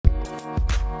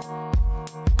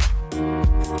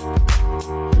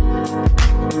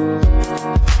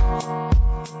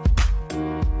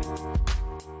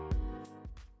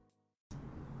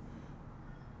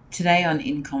Today on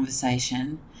In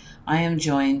Conversation, I am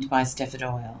joined by Steph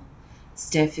Doyle.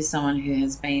 Steph is someone who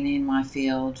has been in my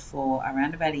field for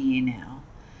around about a year now,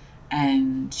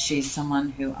 and she's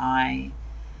someone who I,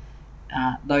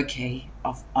 low key,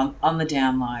 on the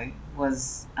down low,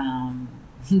 was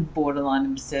borderline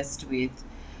obsessed with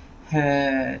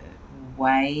her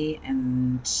way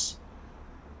and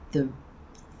the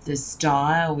the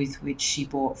style with which she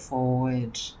brought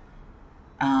forward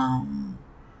um,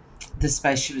 the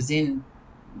space she was in,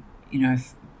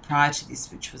 prior to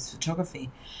this, which was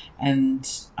photography. And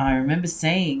I remember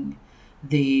seeing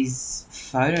these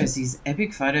photos, these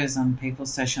epic photos on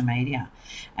people's social media.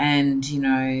 And,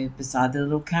 beside the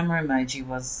little camera emoji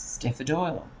was Steph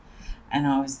Doyle. And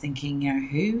I was thinking,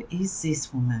 who is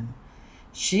this woman?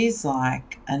 She's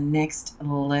like a next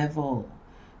level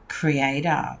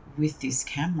creator with this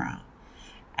camera.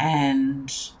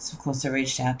 And so, of course, I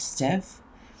reached out to Steph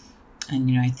and,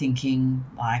 thinking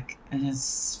like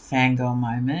it's fangirl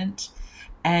moment.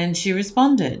 And she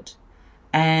responded.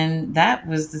 And that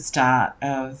was the start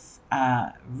of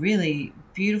a really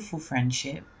beautiful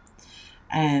friendship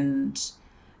and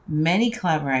many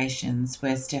collaborations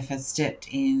where Steph has stepped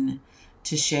in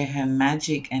to share her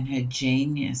magic and her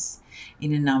genius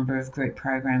in a number of group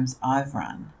programs I've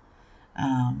run,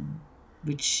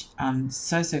 which I'm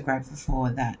so, so grateful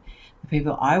for, that the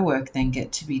people I work then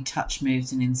get to be touched,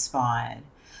 moved and inspired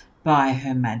by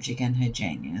her magic and her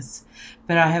genius.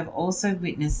 But I have also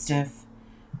witnessed Steph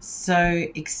so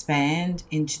expand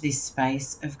into this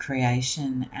space of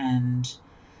creation and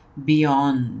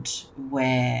beyond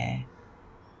where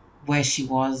she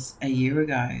was a year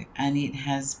ago, and it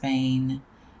has been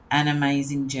an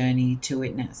amazing journey to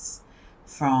witness,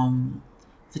 from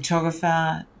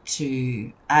photographer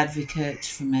to advocate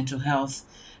for mental health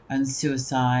and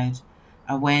suicide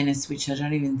awareness, which I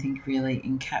don't even think really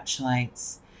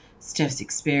encapsulates Steph's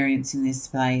experience in this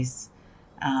space,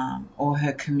 or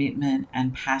her commitment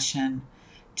and passion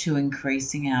to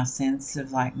increasing our sense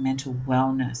of like mental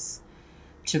wellness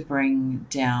to bring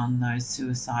down those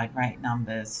suicide rate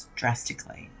numbers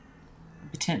drastically,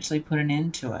 potentially put an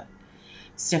end to it.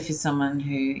 Steph is someone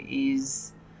who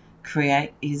is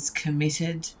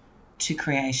committed to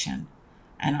creation,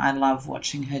 and I love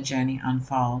watching her journey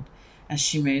unfold as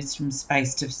she moves from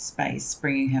space to space,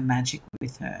 bringing her magic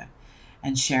with her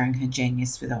and sharing her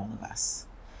genius with all of us.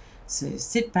 So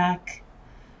sit back,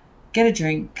 get a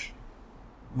drink,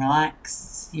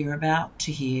 relax. You're about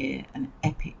to hear an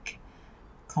epic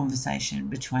conversation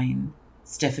between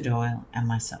Steph Doyle and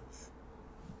myself.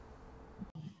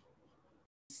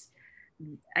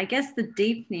 I guess the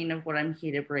deepening of what I'm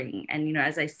here to bring. And,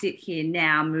 as I sit here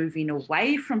now moving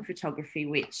away from photography,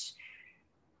 which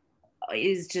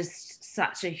is just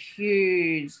such a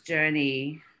huge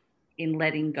journey in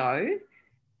letting go,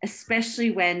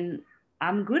 especially when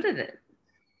I'm good at it.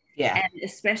 Yeah. And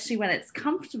especially when it's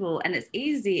comfortable and it's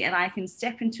easy and I can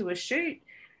step into a shoot.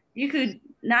 You could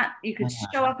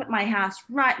show up at my house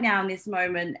right now in this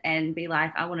moment and be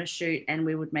like, I want to shoot, and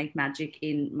we would make magic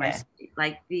in most,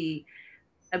 like the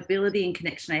ability and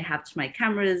connection I have to my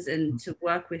cameras and to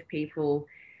work with people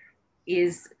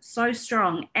is so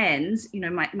strong. And,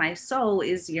 my soul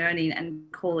is yearning and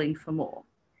calling for more.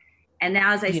 And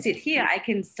now as I sit here, I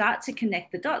can start to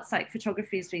connect the dots. Like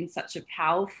photography has been such a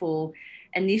powerful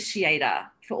initiator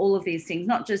for all of these things,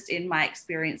 not just in my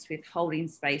experience with holding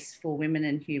space for women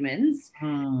and humans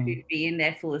who be in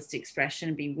their fullest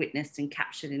expression, be witnessed and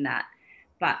captured in that,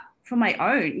 but for my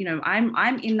own,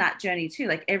 I'm in that journey too.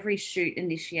 Like every shoot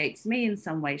initiates me in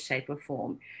some way, shape or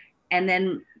form. And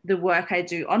then the work I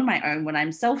do on my own when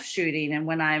I'm self-shooting and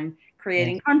when I'm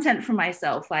creating content for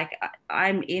myself, like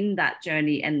I'm in that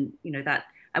journey, and that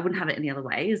I wouldn't have it any other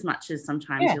way, as much as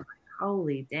sometimes you're like,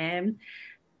 holy damn.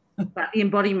 But the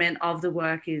embodiment of the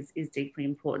work is deeply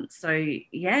important. So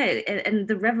and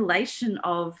the revelation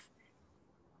of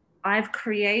I've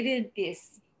created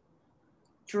this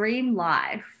dream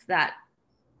life that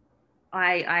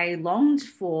I longed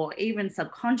for, even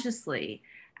subconsciously,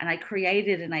 and I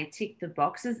created and I ticked the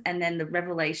boxes, and then the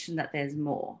revelation that there's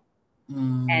more.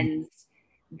 And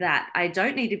that I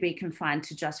don't need to be confined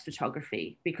to just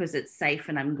photography because it's safe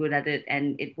and I'm good at it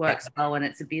and it works well and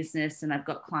it's a business and I've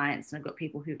got clients and I've got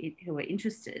people who are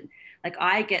interested. Like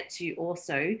I get to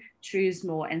also choose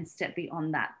more and step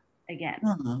beyond that again.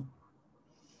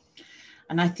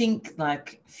 And I think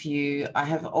like for you, I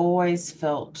have always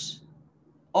felt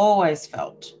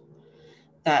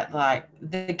that like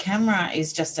the camera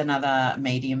is just another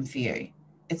medium for you.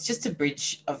 It's just a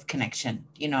bridge of connection,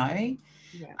 I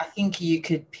think you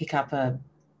could pick up a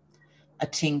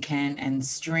tin can and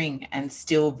string and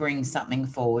still bring something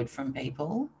forward from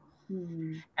people.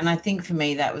 And I think for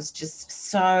me that was just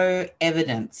so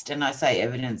evidenced, and I say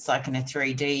evidence like in a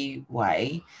 3D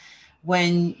way,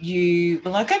 when you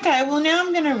were like, okay, well now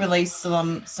I'm going to release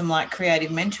some like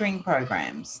creative mentoring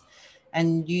programs,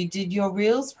 and you did your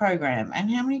Reels program. And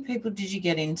how many people did you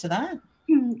get into that?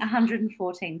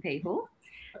 114 people.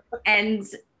 And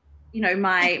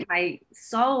my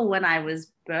soul, when I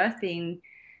was birthing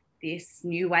this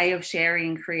new way of sharing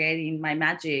and creating my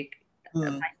magic,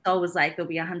 my soul was like, there'll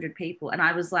be 100 people. And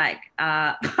I was like,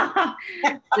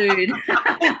 dude,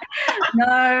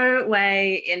 no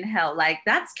way in hell. Like,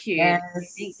 that's cute. Yes. I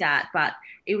think that, but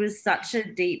it was such a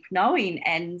deep knowing.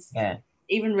 And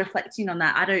even reflecting on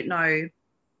that, I don't know,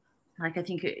 like, I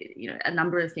think, a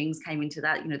number of things came into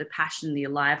that, the passion, the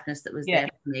aliveness that was there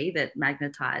for me that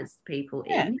magnetized people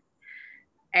in.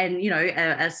 And,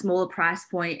 a smaller price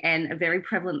point and a very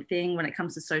prevalent thing when it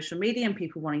comes to social media and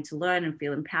people wanting to learn and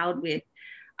feel empowered with.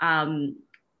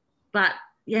 But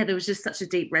yeah, there was just such a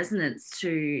deep resonance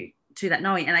to that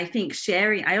knowing. And I think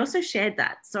I also shared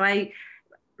that. So I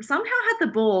somehow had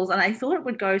the balls, and I thought it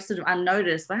would go sort of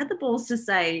unnoticed, but I had the balls to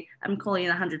say, I'm calling in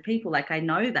 100 people. Like, I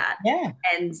know that. Yeah.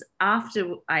 And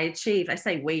after I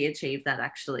say we achieved that,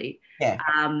 actually. Yeah.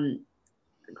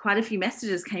 Quite a few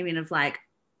messages came in of like,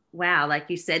 wow, like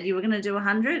you said you were going to do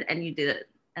 100 and you did it.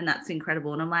 And that's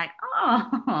incredible. And I'm like,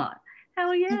 oh,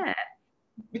 hell yeah.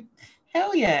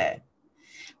 Hell yeah.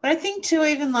 But I think too,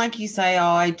 even like you say, oh,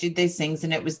 I did these things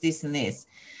and it was this and this.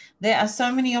 There are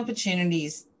so many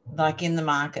opportunities like in the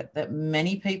market that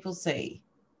many people see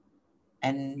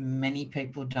and many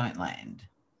people don't land.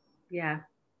 Yeah,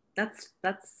 that's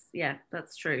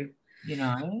true.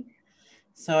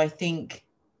 So I think,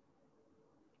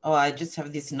 I just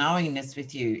have this knowingness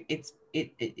with you. It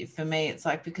for me, it's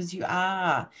like, because you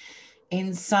are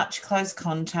in such close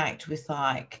contact with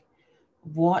like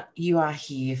what you are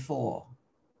here for.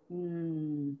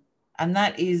 And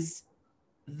that is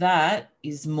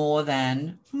more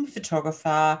than I'm a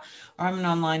photographer, or I'm an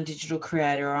online digital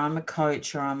creator, or I'm a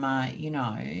coach, or I'm a,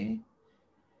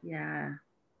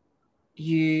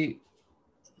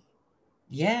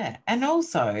 and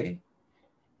also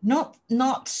not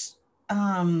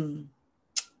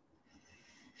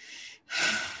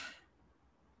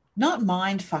not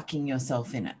mind fucking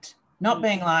yourself in it, not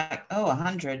being like,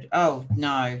 100, oh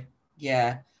no,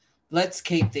 let's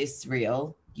keep this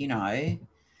real.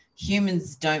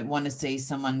 Humans don't want to see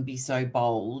someone be so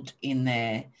bold in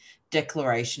their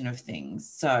declaration of things.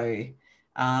 So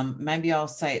maybe I'll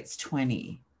say it's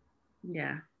 20.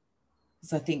 Yeah.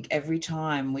 Because I think every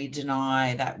time we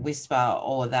deny that whisper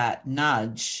or that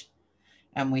nudge,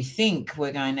 and we think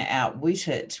we're going to outwit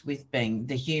it with being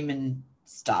the human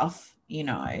stuff, and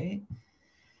I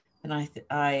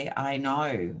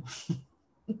know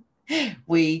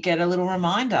we get a little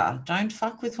reminder, don't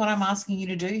fuck with what I'm asking you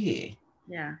to do here.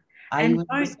 Yeah. Are you in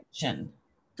position?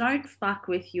 Don't fuck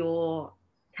with your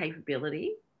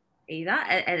capability either,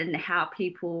 and how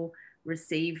people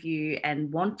receive you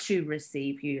and want to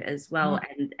receive you as well,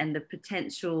 and the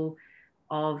potential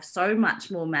of so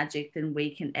much more magic than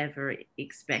we can ever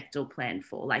expect or plan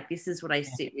for. Like, this is what I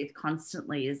sit with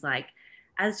constantly, is like,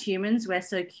 as humans, we're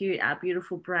so cute, our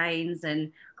beautiful brains,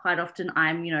 and quite often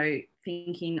I'm,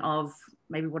 thinking of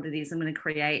maybe what it is I'm going to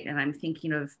create, and I'm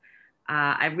thinking of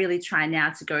I really try now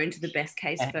to go into the best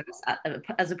case first,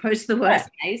 as opposed to the worst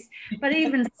case. But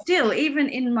even still, even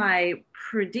in my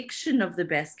prediction of the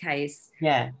best case,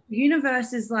 the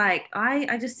universe is like,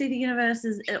 I just see the universe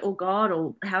as, or God,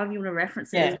 or however you want to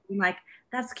reference it, as being like,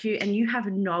 that's cute, and you have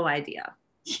no idea.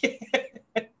 You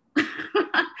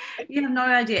have no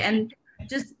idea. And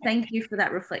just thank you for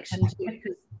that reflection too,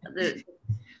 because the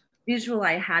visual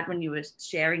I had when you were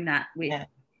sharing that with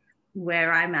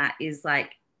where I'm at is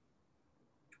like,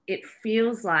 it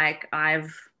feels like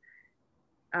I've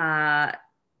gone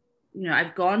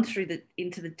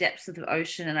into the depths of the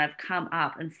ocean, and I've come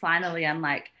up, and finally I'm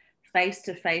like face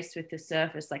to face with the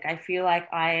surface. Like, I feel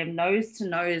like I am nose to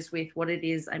nose with what it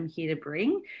is I'm here to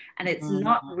bring, and it's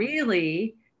not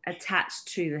really attached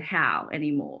to the how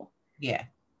anymore.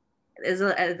 There's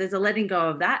a letting go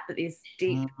of that, but this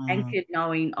deep anchored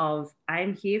knowing of,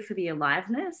 I'm here for the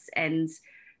aliveness. And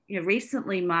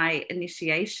recently my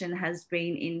initiation has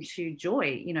been into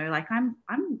joy. Like,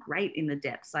 I'm great in the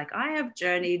depths. Like, I have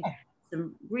journeyed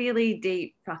some really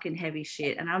deep fucking heavy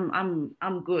shit, and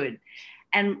I'm good.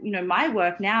 And my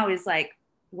work now is like,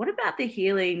 what about the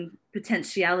healing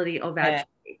potentiality of our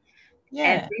joy?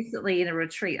 And recently in a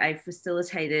retreat I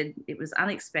facilitated, it was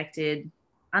unexpected,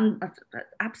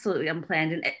 absolutely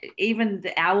unplanned, and even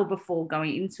the hour before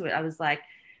going into it, I was like,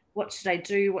 what should I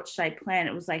do? What should I plan?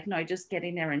 It was like, no, just get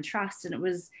in there and trust. And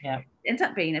it ended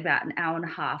up being about an hour and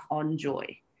a half on joy.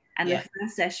 And the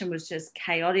first session was just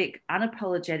chaotic,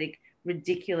 unapologetic,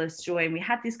 ridiculous joy. And we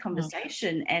had this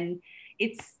conversation, and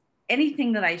it's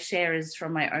anything that I share is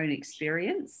from my own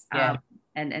experience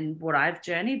and what I've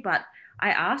journeyed. But I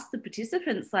asked the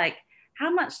participants, like, how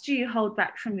much do you hold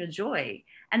back from your joy?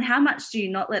 And how much do you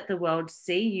not let the world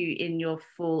see you in your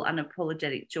full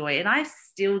unapologetic joy? And I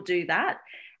still do that.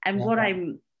 And what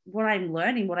I'm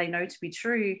learning, what I know to be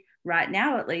true right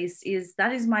now, at least, is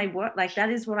that is my work. Like, that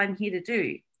is what I'm here to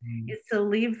do, is to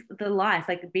live the life,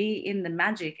 like be in the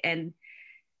magic. And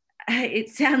it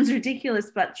sounds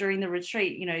ridiculous, but during the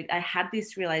retreat, you know, I had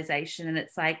this realization, and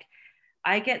it's like,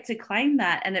 I get to claim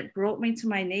that. And it brought me to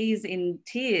my knees in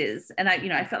tears. And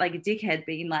I felt like a dickhead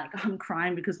being like, I'm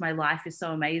crying because my life is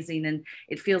so amazing. And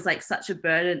it feels like such a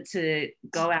burden to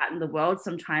go out in the world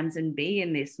sometimes and be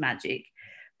in this magic.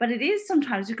 But it is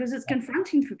sometimes because it's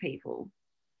confronting for people.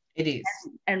 It is.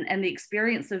 And the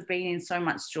experience of being in so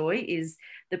much joy is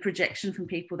the projection from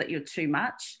people that you're too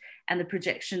much, and the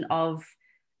projection of,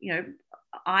 you know,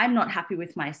 I'm not happy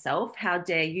with myself. How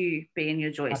dare you be in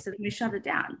your joy? So then we shut it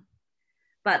down.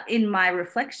 But in my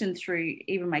reflection through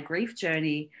even my grief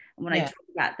journey, when I talk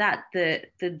about that,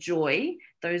 the joy,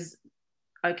 those,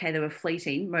 okay, there were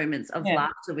fleeting moments of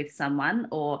laughter with someone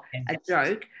or a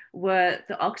joke, were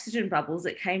the oxygen bubbles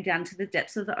that came down to the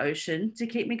depths of the ocean to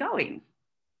keep me going.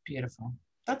 Beautiful.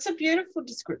 That's a beautiful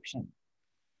description.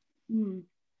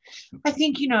 I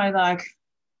think, you know, like,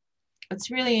 it's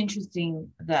really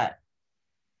interesting that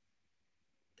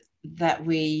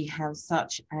we have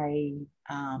such a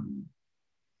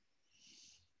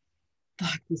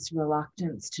like this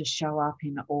reluctance to show up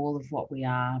in all of what we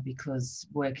are, because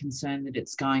we're concerned that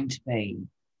it's going to be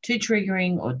too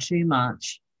triggering or too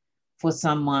much for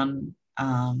someone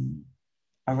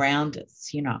around us,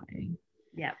 you know.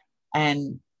 Yeah.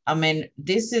 And I mean,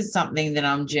 this is something that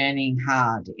I'm journeying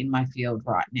hard in my field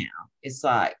right now. It's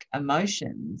like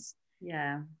emotions.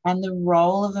 Yeah. And the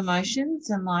role of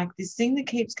emotions, and like this thing that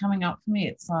keeps coming up for me,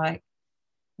 it's like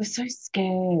we're so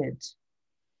scared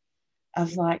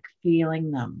of like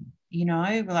feeling them, you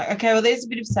know. We're like, okay, well, there's a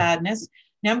bit of sadness.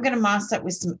 Now I'm going to mask that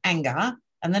with some anger,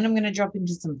 and then I'm going to drop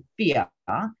into some fear,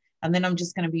 and then I'm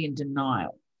just going to be in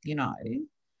denial, you know.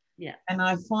 Yeah. And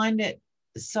I find it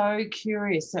so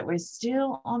curious that we're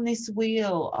still on this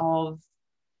wheel of,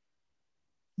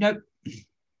 nope,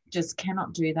 just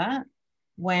cannot do that.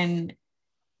 When,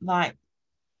 like,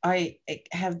 I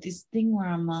have this thing where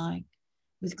I'm like,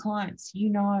 with clients, you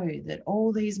know, that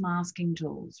all these masking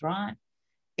tools, right?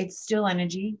 It's still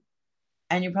energy,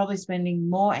 and you're probably spending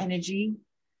more energy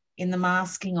in the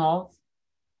masking of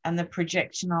and the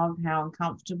projection of how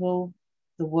uncomfortable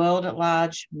the world at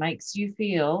large makes you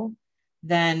feel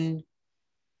than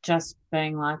just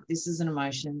being like, this is an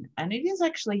emotion and it is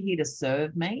actually here to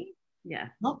serve me,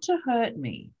 not to hurt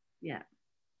me. It's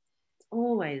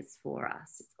always for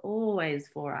us. It's always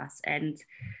for us. And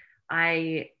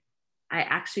I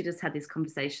actually just had this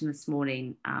conversation this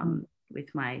morning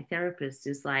with my therapist,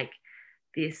 is like,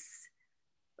 this,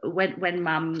 when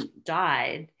mum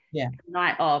died, the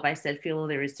night of, I said, feel all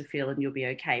there is to feel and you'll be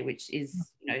okay, which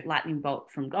is, you know, lightning bolt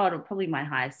from God, or probably my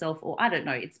higher self, or I don't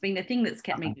know. It's been the thing that's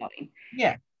kept me going.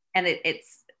 Yeah. And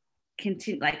it's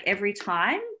continued, like, every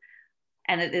time.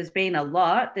 And there's been a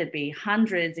lot, there'd be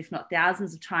hundreds, if not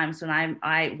thousands of times when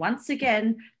I once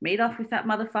again meet off with that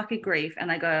motherfucker grief,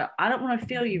 and I go, I don't want to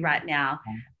feel you right now.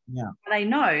 Yeah. But I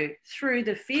know through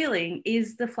the feeling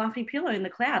is the fluffy pillow in the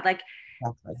cloud. Like,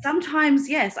 sometimes,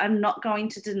 yes, I'm not going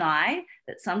to deny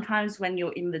that sometimes when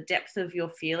you're in the depth of your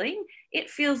feeling, it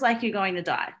feels like you're going to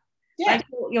die. Yeah. Like,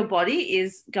 your body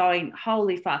is going,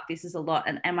 holy fuck, this is a lot,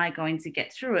 and am I going to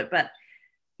get through it? But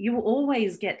you will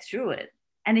always get through it.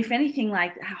 And if anything,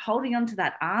 like, holding on to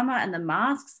that armor and the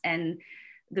masks and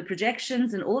the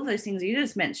projections and all of those things you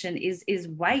just mentioned is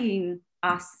weighing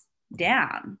us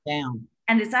down.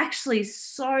 And it's actually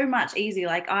so much easier.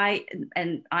 Like,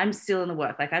 I'm still in the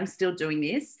work. Like, I'm still doing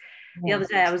this. The other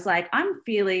day I was like, I'm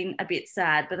feeling a bit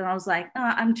sad, but then I was like, no,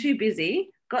 I'm too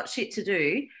busy, got shit to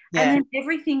do. And then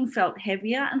everything felt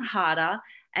heavier and harder.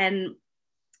 And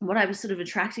what I was sort of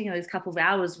attracting in those couple of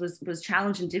hours was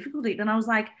challenge and difficulty. Then I was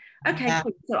like, okay,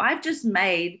 cool. So I've just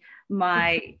made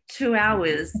my 2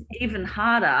 hours even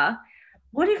harder.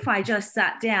 What if I just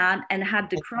sat down and had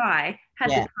to cry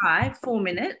 4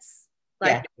 minutes?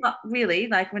 Like, not really,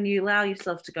 like, when you allow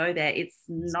yourself to go there, it's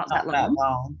not that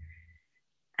long.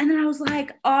 And then I was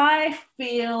like, I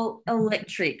feel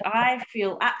electric. I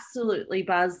feel absolutely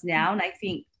buzzed now. And I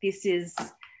think this is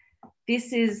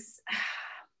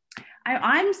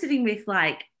I'm sitting with,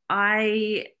 like,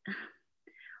 I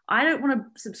don't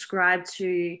want to subscribe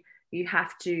to you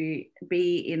have to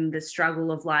be in the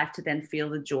struggle of life to then feel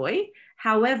the joy.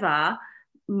 However,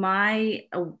 my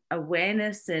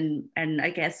awareness and I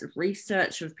guess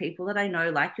research of people that I know,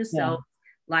 like yourself,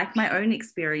 like my own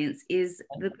experience, is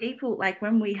the people, like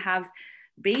when we have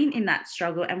been in that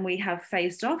struggle and we have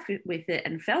faced off with it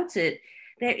and felt it,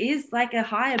 there is like a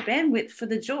higher bandwidth for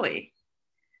the joy.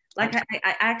 Like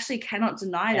I actually cannot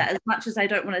deny that, as much as I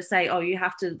don't want to say, oh, you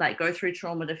have to like go through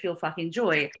trauma to feel fucking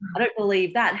joy. I don't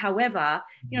believe that. However,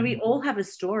 you know, we all have a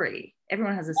story.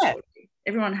 Everyone has a story.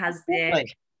 Everyone has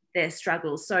their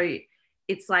struggles. So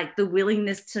it's like the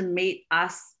willingness to meet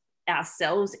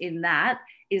ourselves in that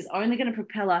is only going to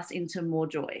propel us into more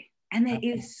joy. And there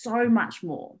is so much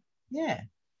more. Yeah.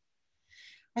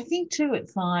 I think too,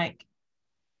 it's like,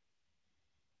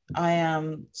 I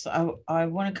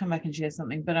want to come back and share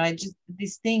something, but I just,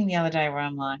 this thing the other day where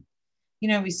I'm like, you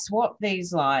know, we swap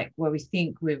these, like where we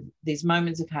think with these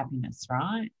moments of happiness,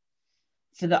 right,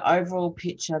 for the overall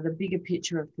picture, the bigger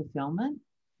picture of fulfillment.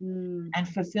 And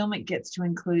fulfillment gets to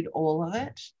include all of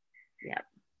it. Yeah.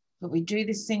 But we do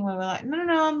this thing where we're like, no,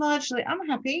 I'm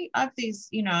happy. I have these,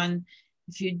 you know, and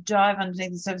if you dive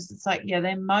underneath the surface, it's like, yeah,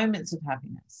 they're moments of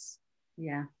happiness.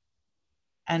 Yeah.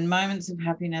 And moments of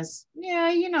happiness, yeah,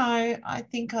 you know, I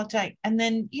think I'll take. And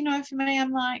then, you know, for me,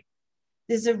 I'm like,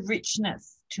 there's a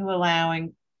richness to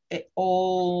allowing it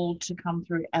all to come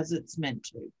through as it's meant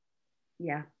to.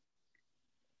 Yeah.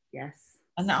 Yes.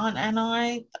 And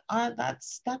I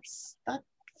that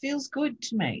feels good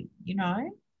to me, you know.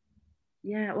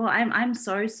 Yeah. Well, I'm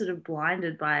so sort of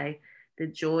blinded by the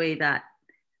joy that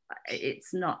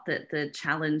it's not that the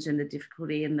challenge and the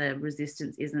difficulty and the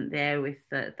resistance isn't there with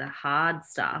the hard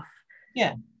stuff.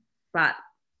 Yeah. But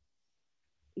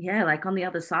yeah, like on the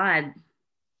other side,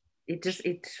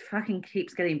 it fucking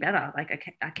keeps getting better.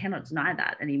 Like I cannot deny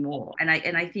that anymore. And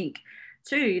I think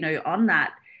too, you know, on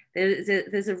that,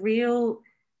 there's a real,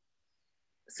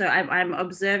 so I'm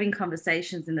observing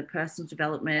conversations in the personal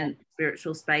development,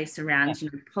 spiritual space around, you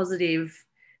know, positive,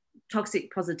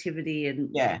 toxic positivity,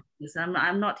 and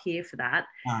I'm not here for that.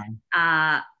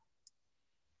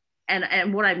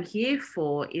 And what I'm here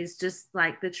for is just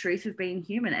like the truth of being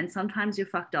human. And sometimes you're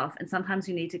fucked off, and sometimes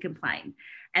you need to complain.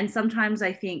 And sometimes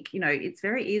I think, you know, it's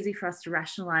very easy for us to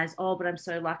rationalize, oh, but I'm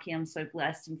so lucky, I'm so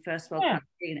blessed, and first world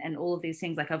country, and all of these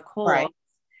things. Like, of course, right.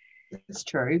 It's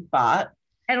true, but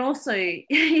and also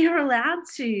you're allowed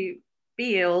to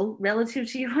feel relative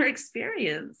to your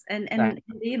experience and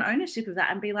be in ownership of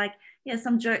that, and be like, yeah,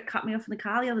 some jerk cut me off in the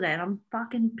car the other day and I'm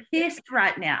fucking pissed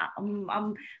right now.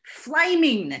 I'm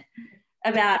flaming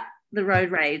about the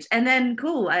road rage. And then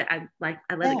cool, I let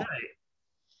it go.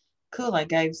 Cool. I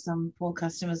gave some poor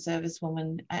customer service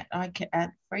woman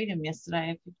at Freedom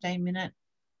yesterday a 15-minute,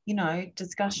 you know,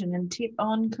 discussion and tip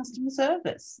on customer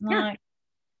service. Like,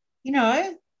 you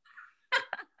know,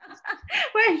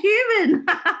 we're human.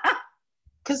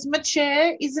 Because my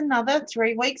chair is another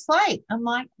 3 weeks late. I'm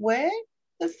like, where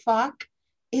the fuck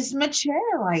is my chair,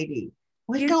 lady?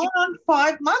 We're going on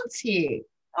 5 months here.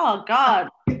 Oh, God.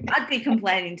 I'd be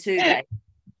complaining too, babe.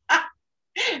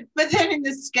 But then in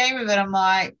the scheme of it, I'm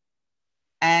like,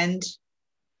 and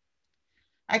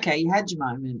okay, you had your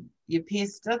moment. You're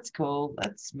pissed. That's cool.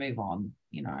 Let's move on.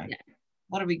 You know,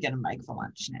 what are we going to make for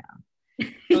lunch now?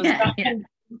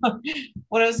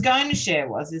 What I was going to share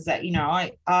is that, you know,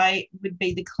 I would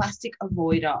be the classic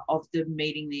avoider of the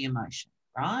meeting the emotion,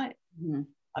 right? Mm-hmm.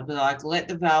 I'd be like, let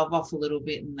the valve off a little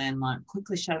bit and then like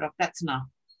quickly shut it off. That's enough.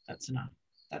 That's enough.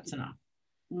 That's enough.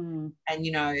 Mm. And,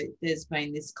 you know, there's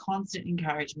been this constant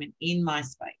encouragement in my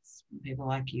space from people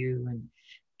like you and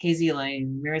Kezia Lee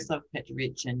and Miroslav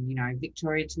Petrovic and, you know,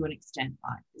 Victoria to an extent,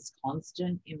 like this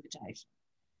constant invitation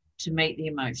to meet the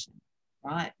emotion,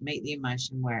 right? Meet the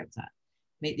emotion where it's at.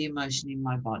 Meet the emotion in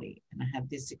my body. And I had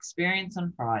this experience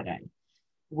on Friday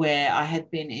where I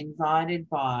had been invited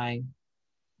by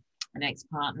an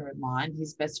ex-partner of mine.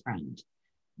 His best friend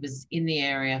was in the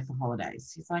area for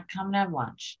holidays. He's like, come and have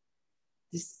lunch.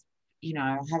 This, you know,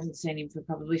 I haven't seen him for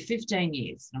probably 15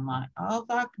 years. And I'm like, oh,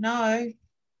 fuck, no,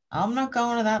 I'm not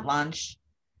going to that lunch.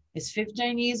 It's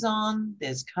 15 years on.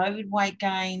 There's COVID weight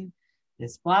gain.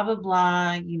 There's blah, blah,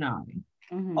 blah, you know.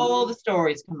 Mm-hmm. All the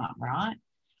stories come up, right?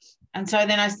 And so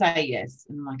then I say yes.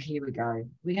 And I'm like, here we go.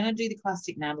 We're going to do the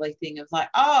classic Natalie thing of like,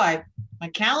 oh, my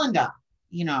calendar,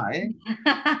 you know.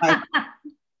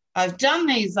 I've done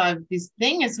these. This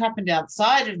thing has happened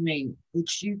outside of me,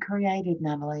 which you created,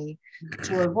 Natalie,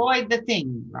 to avoid the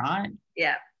thing, right?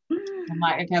 Yeah. I'm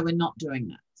like, okay, we're not doing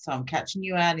that. So I'm catching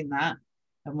you out in that,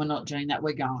 and we're not doing that.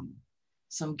 We're going.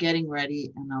 So I'm getting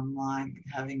ready and I'm like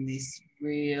having this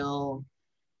real,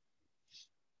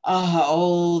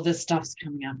 all the stuff's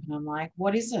coming up. And I'm like,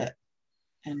 what is it?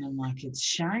 And I'm like, it's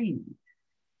shame.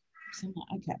 So I'm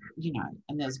like, okay,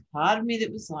 and there's a part of me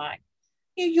that was like,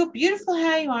 yeah, you're beautiful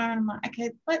how you are. And I'm like,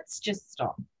 okay, let's just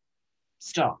stop.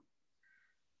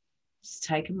 Just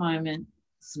take a moment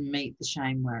to meet the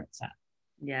shame where it's at.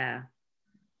 Yeah.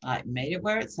 Like, meet it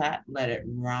where it's at, let it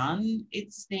run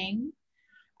its thing.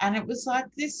 And it was like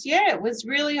this, yeah, it was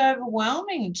really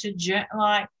overwhelming to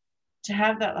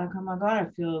have that, like, oh my God, I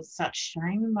feel such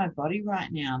shame in my body right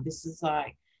now. This is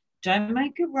like, don't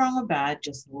make it wrong or bad,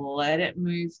 just let it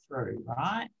move through,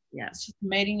 right? Yeah. It's just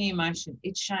meeting the emotion.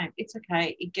 It's shame. It's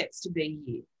okay. It gets to be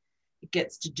here. It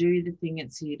gets to do the thing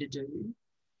it's here to do.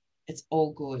 It's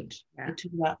all good. Yeah. It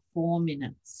took about 4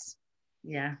 minutes.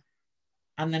 Yeah.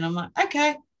 And then I'm like,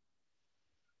 okay,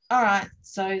 all right.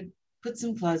 So put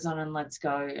some clothes on and let's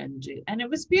go and do. And it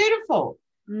was beautiful.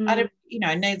 I had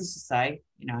needless to say,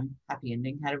 happy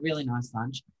ending. Had a really nice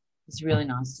lunch. It was really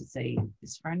nice to see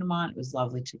this friend of mine. It was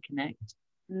lovely to connect.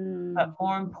 But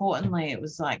more importantly, it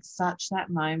was like such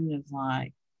that moment of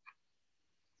like,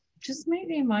 just meet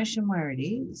the emotion where it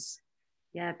is.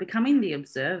 Yeah, becoming the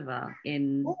observer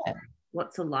in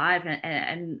what's alive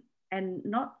and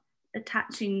not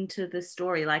attaching to the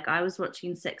story. Like, I was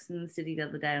watching Sex and the City the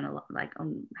other day and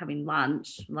I'm having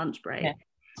lunch break,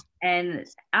 and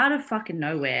out of fucking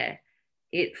nowhere,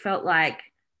 it felt like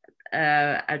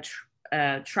a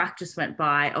track just went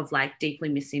by of like deeply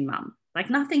missing mum. Like,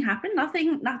 nothing happened.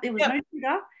 Nothing. There was no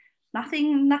trigger.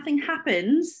 Nothing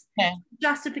happens. Yeah.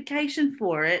 Justification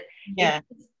for it. Yeah.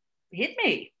 It hit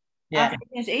me. Yeah. After I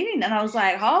finished eating, and I was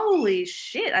like, holy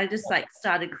shit. I just like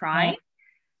started crying.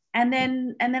 And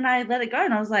then I let it go,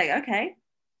 and I was like,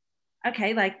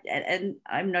 okay, like, and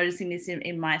I'm noticing this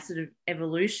in my sort of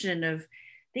evolution of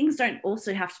things don't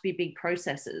also have to be big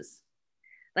processes.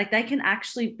 Like, they can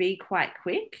actually be quite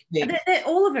quick. Yeah. They're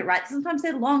all of it, right? Sometimes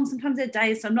they're long, sometimes they're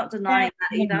days. So I'm not denying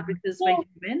that either, because we're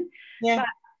human. Yeah. But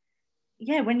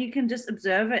yeah, when you can just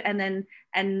observe it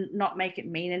and not make it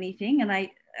mean anything. And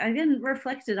I then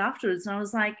reflected afterwards, and I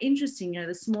was like, interesting,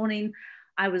 this morning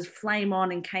I was flame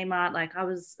on and came out like I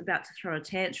was about to throw a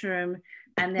tantrum,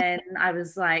 and then I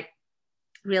was like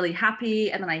really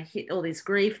happy, and then I hit all this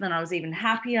grief, and then I was even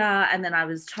happier, and then I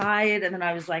was tired, and then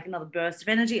I was like another burst of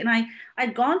energy, and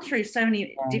I'd gone through so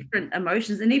many different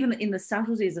emotions, and even in the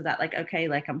subtleties of that, like, okay,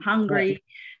 like I'm hungry,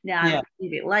 now I'm a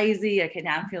bit lazy, okay,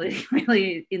 now I'm feeling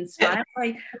really inspired.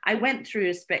 I went through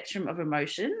a spectrum of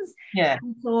emotions,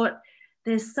 and thought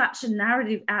there's such a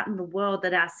narrative out in the world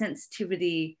that our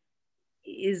sensitivity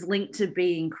is linked to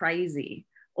being crazy,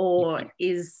 or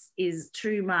is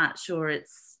too much, or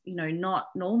it's not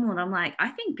normal. And I'm like, I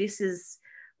think this is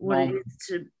what it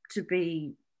is to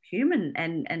be human,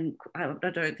 and I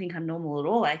don't think I'm normal at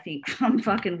all. I think I'm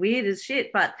fucking weird as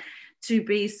shit. But to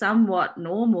be somewhat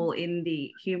normal in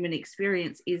the human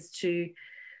experience is to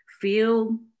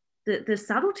feel the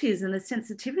subtleties and the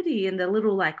sensitivity and the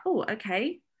little like, oh,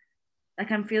 okay,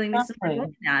 like I'm feeling this in my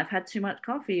body now. I've had too much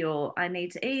coffee, or I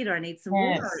need to eat, or I need some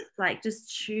water. It's like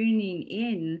just tuning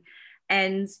in.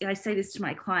 And I say this to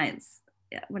my clients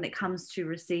when it comes to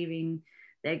receiving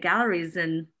their galleries,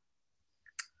 and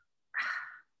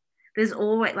there's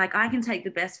always, like, I can take the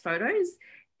best photos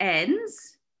and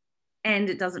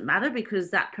it doesn't matter, because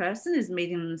that person is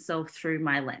meeting themselves through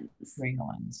my lens.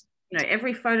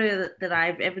 Every photo that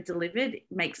I've ever delivered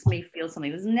makes me feel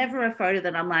something. There's never a photo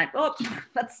that I'm like, oh,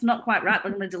 that's not quite right,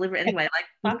 but I'm going to deliver it anyway. Like,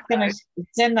 fuck, going to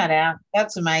send that out.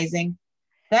 That's amazing.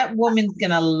 That woman's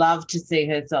going to love to see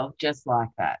herself just like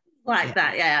that. Like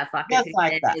that, yeah, fuck just it.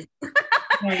 Like that.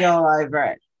 Be all over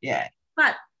it, yeah.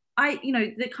 But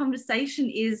the conversation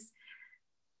is,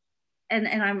 and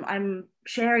I'm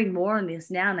sharing more on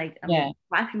this now, and I'm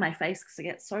wiping my face because I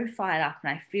get so fired up,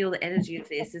 and I feel the energy of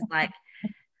this is like,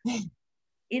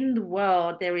 in the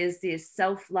world there is this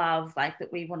self-love like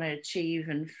that we want to achieve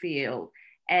and feel,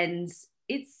 and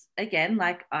it's, again,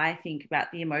 like, I think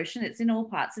about the emotion, it's in all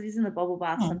parts. It is in the bubble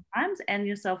bath sometimes, and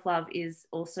your self-love is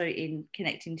also in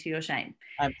connecting to your shame.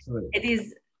 Absolutely. It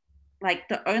is like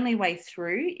the only way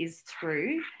through is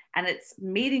through, and it's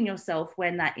meeting yourself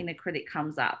when that inner critic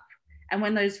comes up, and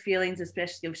when those feelings,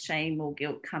 especially of shame or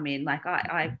guilt, come in. Like,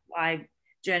 I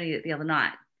journeyed it the other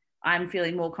night. I'm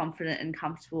feeling more confident and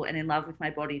comfortable and in love with my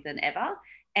body than ever.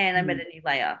 And I'm at a new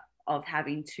layer of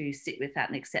having to sit with that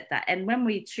and accept that. And when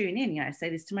we tune in, I say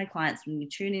this to my clients, when you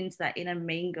tune into that inner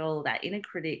mean girl, that inner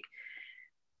critic,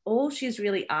 all she's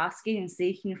really asking and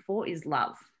seeking for is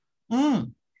love.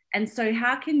 And so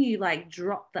how can you like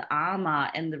drop the armor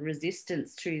and the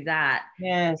resistance to that?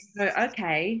 Yes. So,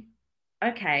 okay,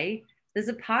 okay, there's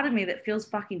a part of me that feels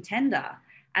fucking tender.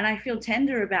 And I feel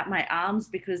tender about my arms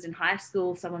because in high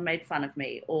school someone made fun of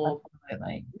me, or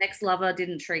Absolutely. next lover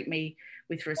didn't treat me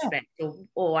with Yeah. respect,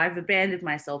 or I've abandoned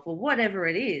myself, or whatever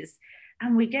it is.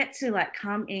 And we get to like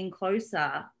come in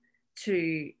closer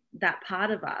to that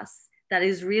part of us that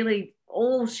is really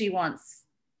all she wants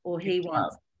or he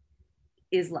wants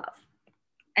is love.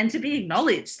 And to be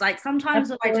acknowledged. Like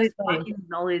sometimes I just fucking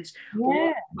acknowledge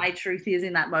what my truth is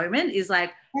in that moment is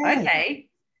like, okay.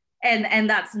 And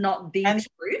that's not the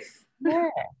truth. Yeah.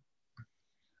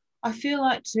 I feel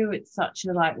like too, it's such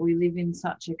a, like, we live in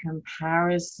such a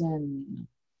comparison.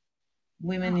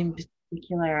 Women in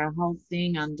particular, our whole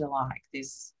thing under like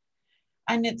this.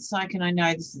 And it's like, and I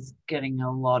know this is getting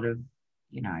a lot of,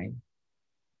 you know,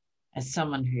 as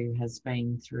someone who has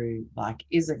been through, like,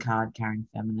 is a card carrying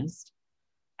feminist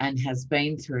and has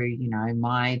been through, you know,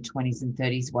 my 20s and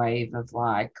 30s wave of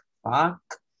like, fuck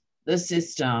the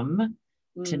system,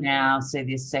 to now see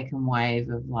this second wave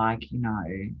of like, you know,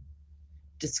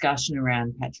 discussion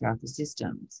around patriarchal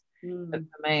systems. But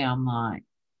for me, I'm like,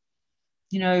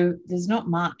 you know, there's not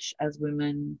much as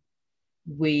women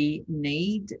we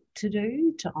need to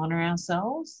do to honor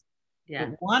ourselves. Yeah.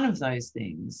 But one of those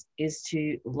things is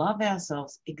to love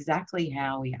ourselves exactly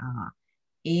how we are,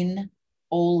 in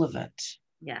all of it.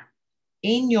 Yeah.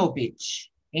 In your bitch,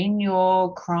 in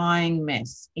your crying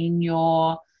mess, in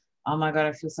your, oh my God,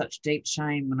 I feel such deep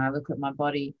shame when I look at my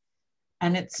body.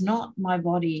 And it's not my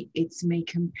body, it's me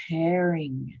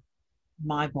comparing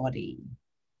my body,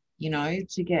 you know,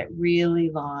 to get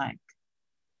really like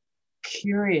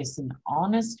curious and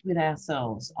honest with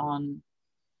ourselves on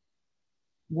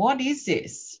what is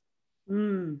this?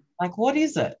 Like, what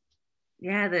is it?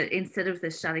 Yeah, instead of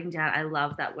the shutting down, I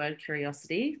love that word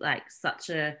curiosity, like such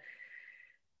a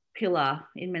pillar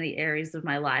in many areas of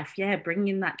my life. Yeah, bringing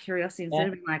in that curiosity instead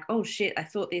of being like, oh shit, I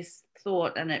thought this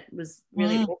thought and it was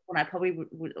really awful and I probably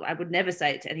would never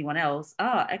say it to anyone else.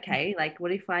 Oh, okay, like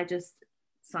what if I just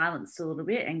silenced a little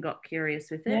bit and got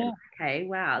curious with it? Okay,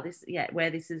 wow, this,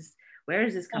 where is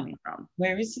this coming from?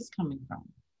 Where is this coming from?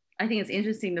 I think it's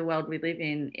interesting the world we live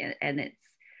in, and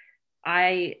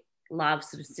I love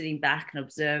sort of sitting back and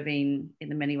observing in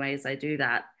the many ways I do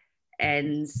that,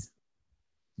 and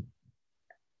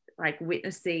like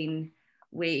witnessing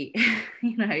you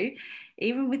know,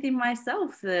 even within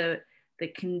myself, the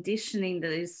conditioning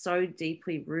that is so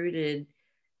deeply rooted.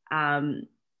 You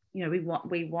know, we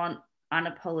want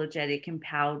unapologetic,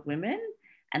 empowered women,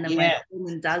 and then when a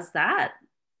woman does that,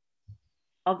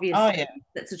 obviously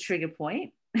that's a trigger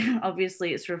point.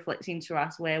 Obviously it's reflecting to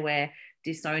us where we're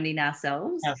disowning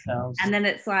ourselves. And then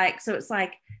it's like,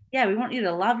 yeah, we want you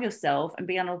to love yourself and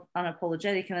be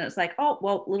unapologetic, and then it's like, oh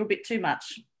well, a little bit too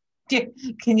much.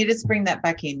 Can you just bring that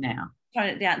back in now? Tone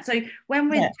it down. So when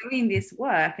we're doing this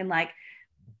work, and like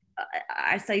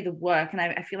I say the work, and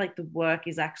I feel like the work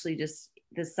is actually just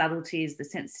the subtleties, the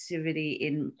sensitivity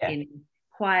in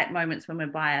quiet moments when we're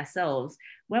by ourselves.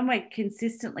 When we're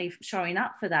consistently showing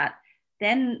up for that,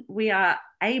 then we are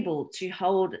able to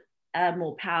hold a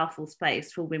more powerful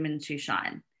space for women to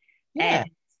shine. And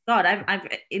God, I've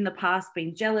in the past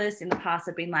been jealous. In the past,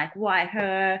 I've been like, why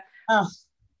her? Oh,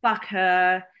 fuck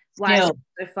her. Why is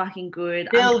she so fucking good?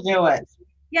 Still do it.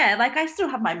 Yeah, like I still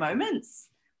have my moments.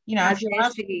 You know, if you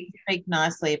ask me to speak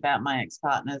nicely about my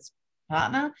ex-partner's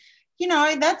partner, you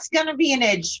know, that's going to be an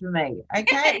edge for me.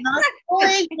 Okay. And I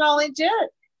fully acknowledge it.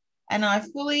 And I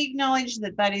fully acknowledge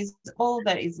that is all,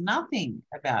 that is nothing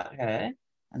about her.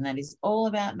 And that is all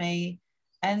about me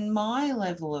and my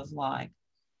level of like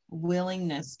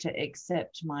willingness to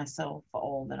accept myself for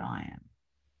all that I am.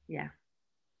 Yeah.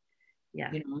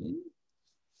 Yeah. You know?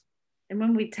 And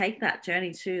when we take that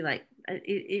journey too, like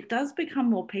it does become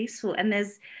more peaceful. And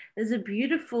there's a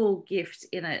beautiful gift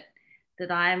in it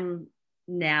that I'm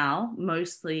now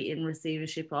mostly in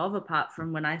receivership of, apart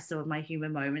from when I still have my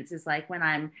human moments, is like when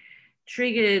I'm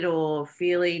triggered or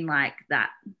feeling like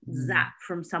that zap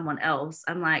from someone else,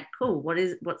 I'm like, cool,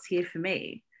 what's here for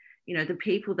me? You know, the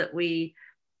people that we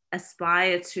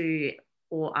aspire to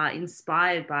or are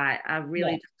inspired by are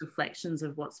really just reflections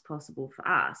of what's possible for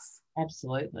us.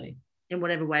 Absolutely. In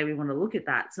whatever way we want to look at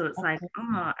that. So it's like,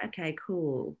 oh, okay,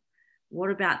 cool. What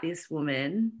about this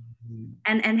woman?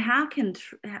 And how can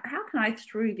I,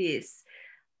 through this,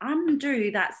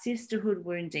 undo that sisterhood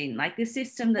wounding, like the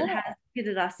system that has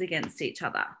pitted us against each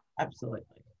other?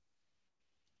 Absolutely.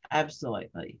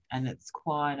 Absolutely. And it's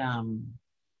quite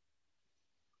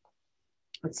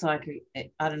it's like,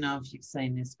 I don't know if you've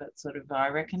seen this, but sort of, I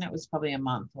reckon it was probably a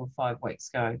month or 5 weeks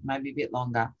ago, maybe a bit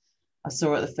longer. I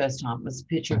saw it the first time. It was a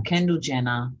picture of Kendall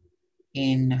Jenner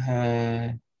in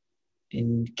her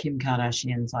in Kim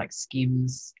Kardashian's like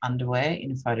Skims underwear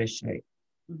in a photo shoot.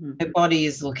 Mm-hmm. Her body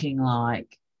is looking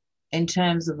like, in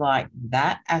terms of like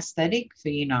that aesthetic for,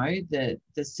 you know, the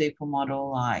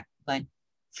supermodel, like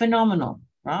phenomenal,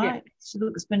 right? Yeah. She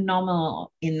looks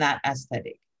phenomenal in that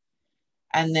aesthetic.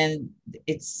 And then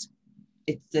it's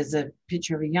there's a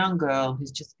picture of a young girl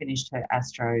who's just finished her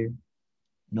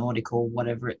astronautical,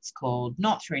 whatever it's called,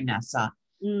 not through NASA,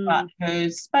 but her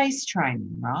space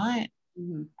training, right?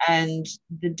 Mm-hmm. And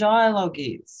the dialogue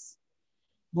is,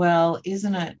 well,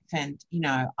 isn't it, you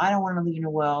know, I don't want to live in a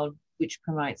world which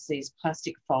promotes these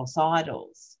plastic false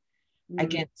idols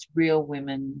against real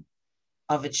women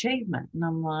of achievement. And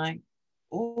I'm like,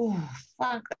 oh,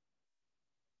 fuck,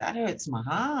 that hurts my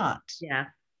heart. Yeah.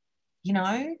 You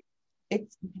know,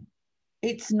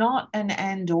 it's not an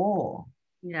and or.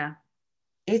 Yeah.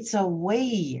 It's a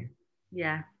we.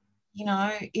 Yeah. You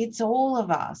know, it's all of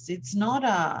us. It's not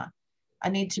I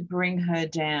need to bring her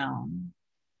down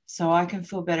so I can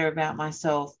feel better about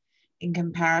myself in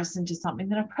comparison to something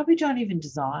that I probably don't even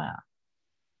desire.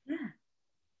 Yeah.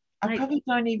 I probably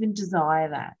don't even desire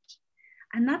that.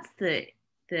 And that's the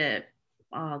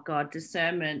oh God,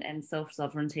 discernment and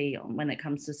self-sovereignty when it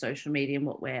comes to social media and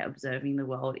what we're observing the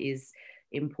world is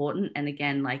important. And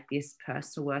again, like this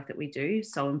personal work that we do,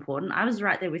 so important. I was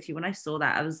right there with you when I saw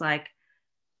that. I was like,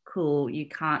 cool, you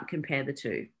can't compare the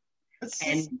two. It's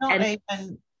just not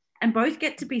even. And both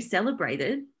get to be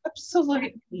celebrated.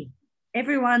 Absolutely.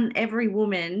 Everyone, every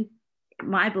woman,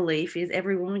 my belief is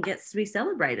every woman gets to be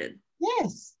celebrated.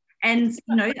 Yes. And,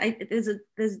 you know,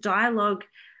 there's dialogue,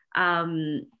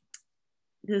 you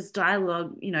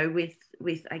know, with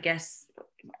I guess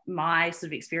my sort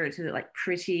of experience with it, like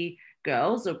pretty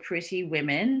girls or pretty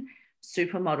women,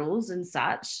 supermodels and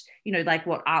such, you know, like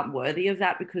what aren't worthy of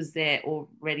that because they're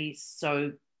already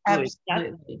so good.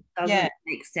 Absolutely. That doesn't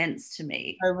make sense to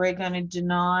me. So we're going to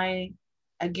deny,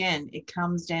 again, it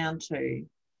comes down to,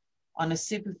 on a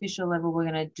superficial level, we're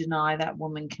going to deny that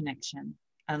woman connection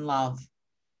and love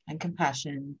and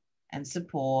compassion and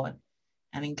support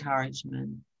and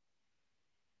encouragement.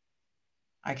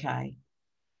 Okay.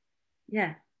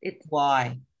 Yeah.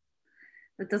 Why?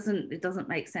 It doesn't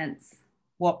make sense.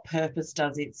 What purpose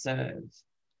does it serve?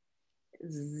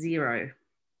 Zero.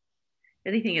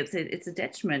 Anything, it's a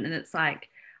detriment. And it's like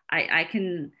I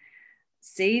can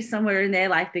see somewhere in there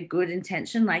like the good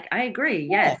intention. Like I agree.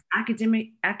 Yes,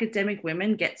 academic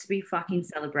women get to be fucking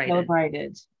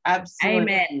celebrated. Absolutely.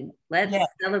 Amen. Let's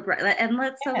celebrate, and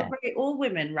let's celebrate all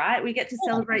women, right? We get to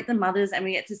celebrate the mothers, and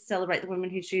we get to celebrate the women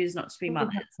who choose not to be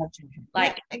mothers.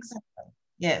 Like exactly.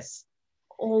 Yes.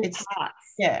 All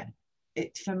parts. Yeah.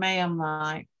 For me, I'm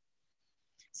like,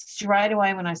 straight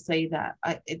away when I see that,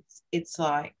 it's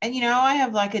like, and you know, I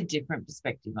have like a different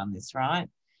perspective on this, right?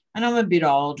 And I'm a bit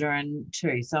older and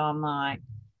too, so I'm like,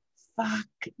 fuck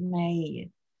me.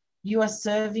 You are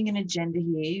serving an agenda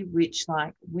here, which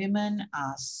like women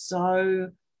are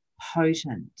so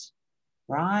potent,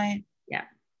 right? Yeah.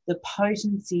 The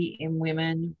potency in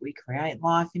women, we create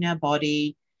life in our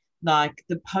body. Like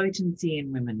the potency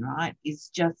in women, right, is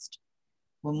just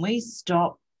when we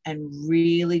stop and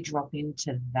really drop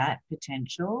into that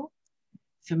potential,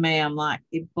 for me, I'm like,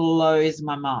 it blows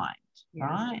my mind,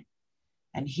 right?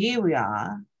 And here we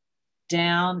are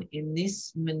down in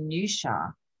this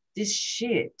minutia, this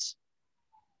shit.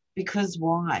 Because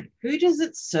why? Who does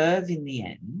it serve in the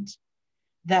end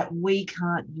that we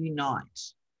can't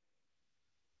unite?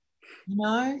 You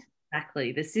know?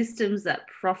 Exactly. The systems that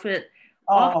profit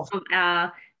off of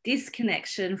our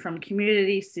disconnection from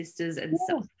community, sisters, and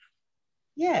self.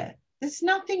 Yeah. There's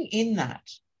nothing in that.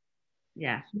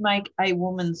 Yeah. To make a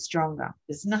woman stronger.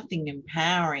 There's nothing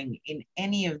empowering in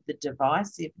any of the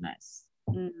divisiveness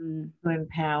to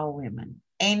empower women.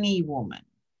 Any woman.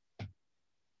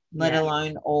 Let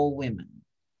alone all women.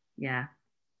 Yeah.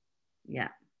 Yeah.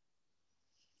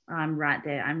 I'm right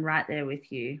there. I'm right there with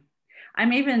you.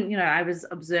 I'm even, you know, I was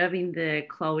observing the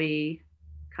Khloe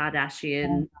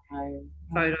Kardashian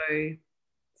photo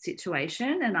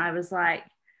situation, and I was like,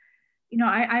 you know,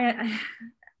 I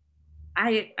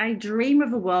dream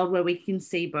of a world where we can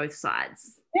see both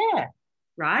sides. Yeah.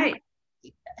 Right?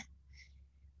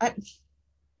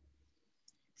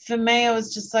 For me, I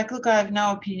was just like, look, I have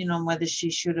no opinion on whether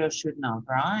she should or shouldn't have,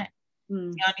 right? The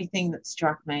only thing that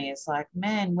struck me is like,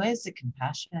 man, where's the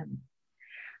compassion?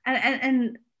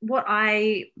 And what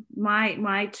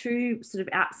my two sort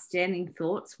of outstanding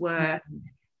thoughts were,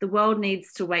 the world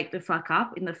needs to wake the fuck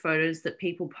up in the photos that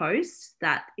people post,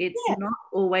 that it's not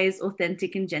always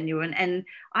authentic and genuine. And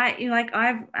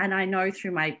I know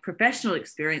through my professional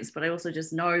experience, but I also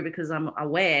just know because I'm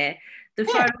aware, the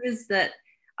photos that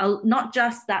not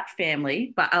just that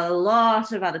family, but a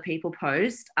lot of other people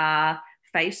post are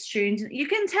face tuned. You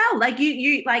can tell, like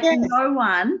you like Yes. no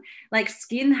one, like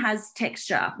skin has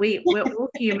texture. We're all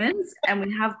humans and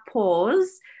we have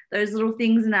pores, those little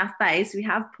things in our face. We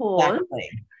have pores.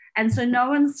 Exactly. And so no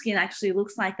one's skin actually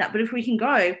looks like that. But if we can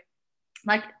go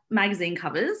like magazine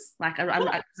covers, like I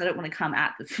don't want to come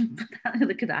at the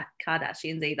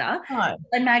Kardashians either. No.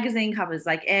 Like magazine covers,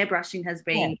 like airbrushing has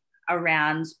been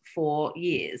around for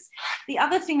years. The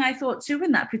other thing I thought too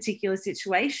in that particular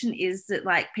situation is that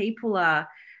like people are,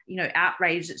 you know,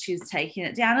 outraged that she's taking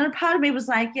it down. And a part of me was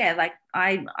like, yeah, like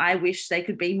I wish they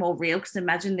could be more real, because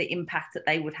imagine the impact that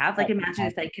they would have. Like imagine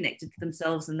if they connected to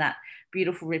themselves and that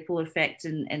beautiful ripple effect,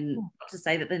 and not to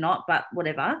say that they're not, but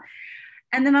whatever.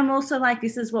 And then I'm also like,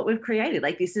 this is what we've created.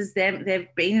 Like this is them. They've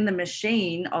been in the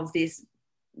machine of this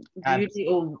beauty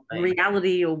or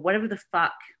reality or whatever the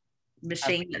fuck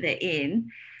machine that they're in,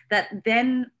 that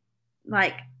then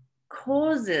like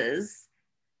causes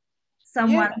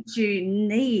someone to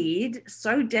need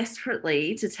so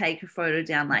desperately to take a photo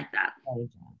down like that,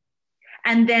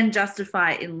 and then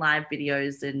justify it in live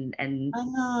videos and I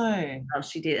know how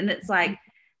she did. And it's like,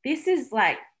 this is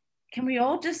like, can we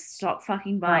all just stop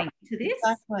fucking buying into this?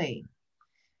 Exactly.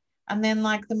 And then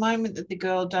like the moment that the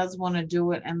girl does want to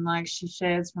do it, and like she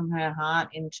shares from her heart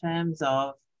in terms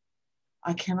of,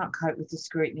 I cannot cope with the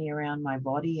scrutiny around my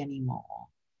body anymore.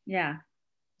 Yeah.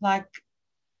 Like,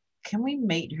 can we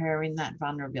meet her in that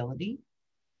vulnerability?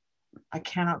 I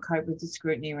cannot cope with the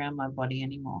scrutiny around my body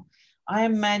anymore. I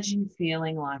imagine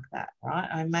feeling like that, right?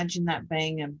 I imagine that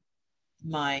being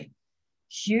my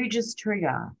hugest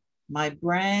trigger, my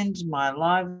brand, my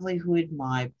livelihood,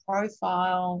 my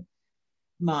profile,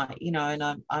 my, you know,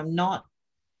 and I'm not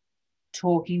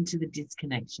talking to the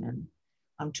disconnection.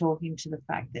 I'm talking to the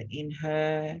fact that in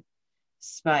her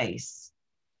space,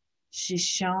 she's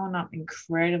shown up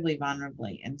incredibly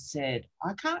vulnerably and said,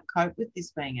 I can't cope with this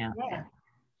being out there.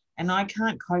 And I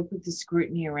can't cope with the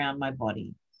scrutiny around my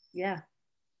body. Yeah.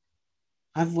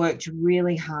 I've worked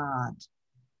really hard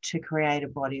to create a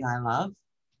body I love.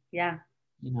 Yeah.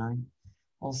 You know,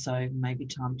 also maybe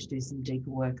time to do some deeper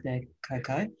work there,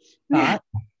 Coco. But,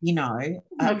 you know,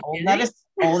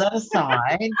 all that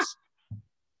aside,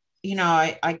 you know,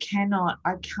 I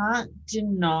can't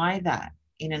deny that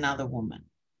in another woman.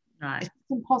 No. It's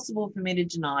impossible for me to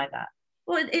deny that.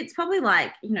 Well, it's probably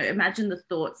like, you know, imagine the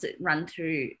thoughts that run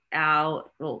through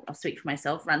I'll speak for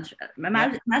myself,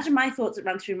 imagine my thoughts that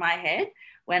run through my head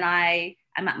when I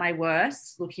am at my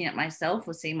worst, looking at myself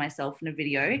or seeing myself in a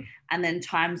video, and then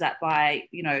times that by,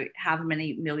 you know, however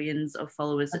many millions of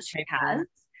followers that she has.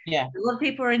 Yeah. A lot of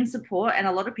people are in support and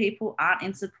a lot of people aren't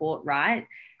in support, right?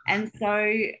 And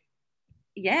so,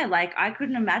 yeah, like I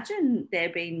couldn't imagine there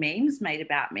being memes made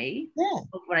about me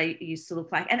of what I used to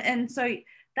look like. And so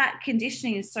that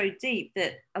conditioning is so deep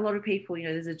that a lot of people, you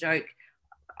know, there's a joke,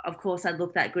 of course I'd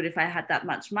look that good if I had that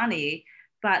much money.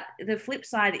 But the flip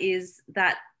side is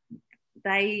that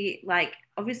they, like,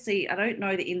 obviously I don't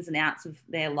know the ins and outs of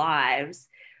their lives,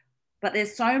 but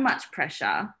there's so much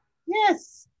pressure.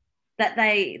 Yes. That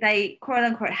they quote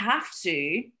unquote have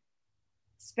to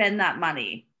spend that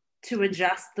money to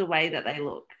adjust the way that they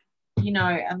look. You know,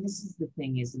 and this is the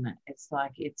thing, isn't it? It's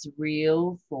like, it's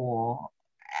real for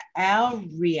our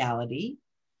reality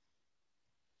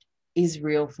is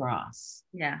real for us.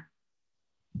 Yeah.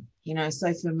 You know,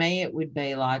 so for me, it would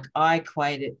be like, I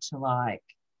equate it to like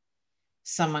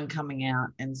someone coming out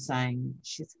and saying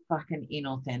she's fucking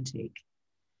inauthentic.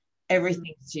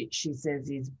 Everything she says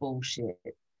is bullshit.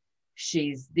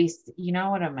 She's this, you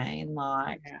know what I mean?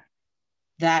 Like,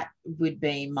 that would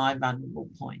be my vulnerable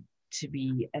point, to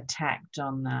be attacked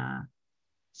on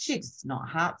she's not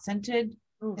heart-centered.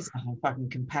 There's nothing fucking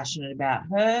compassionate about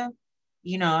her.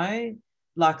 You know,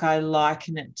 like I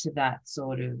liken it to that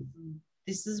sort of,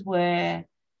 this is where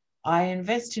I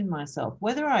invest in myself,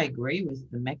 whether I agree with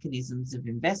the mechanisms of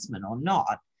investment or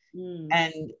not.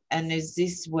 And is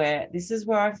this where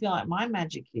I feel like my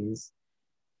magic is.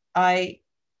 I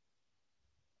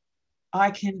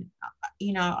can,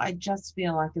 you know, I just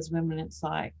feel like as women, it's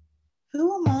like,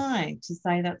 who am I to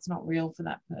say that's not real for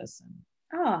that person?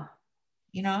 Oh,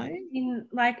 you know,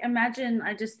 like imagine,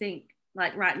 I just think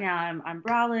like right now I'm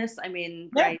braless, I'm in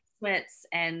grey sweats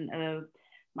and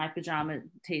my pajama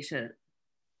t-shirt,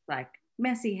 like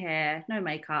messy hair, no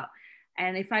makeup.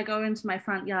 And if I go into my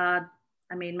front yard,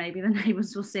 I mean, maybe the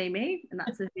neighbors will see me and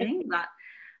that's the thing, but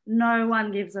no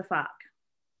one gives a fuck.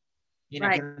 You know,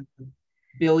 like,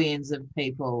 billions of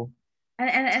people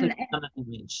and on an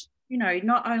image. You know,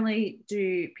 not only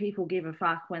do people give a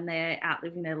fuck when they're out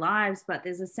living their lives, but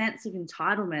there's a sense of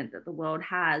entitlement that the world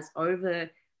has over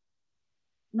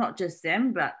not just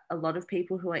them, but a lot of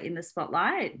people who are in the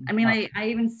spotlight. I mean, I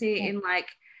even see it in like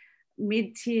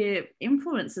mid-tier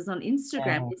influencers on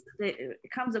Instagram. There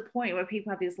comes a point where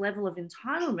people have this level of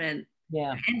entitlement.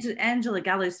 Yeah. Angela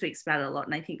Gallo speaks about it a lot,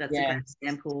 and I think that's a great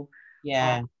example.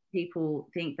 Yeah. People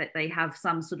think that they have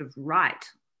some sort of right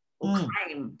or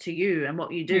claim to you and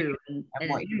what you do and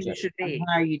what you should be. And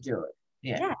how you do it.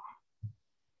 Yeah.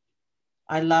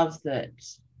 I love that,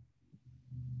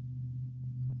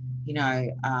 you know,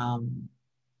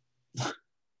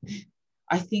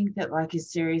 I think that, like,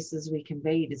 as serious as we can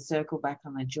be, to circle back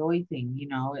on the joy thing, you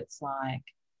know, it's like,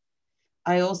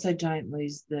 I also don't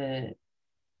lose the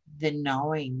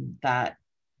knowing that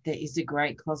there is a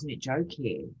great cosmic joke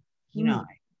here, you know.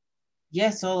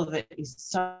 Yes, all of it is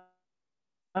so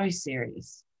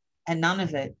serious, and none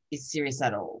of it is serious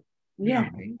at all. Yeah,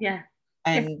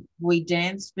 And we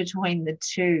dance between the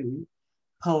two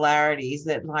polarities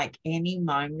at like any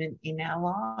moment in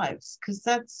our lives, because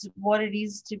that's what it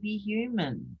is to be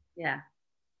human.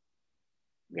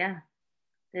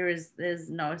 There's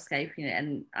no escaping it,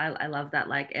 and I love that,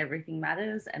 like, everything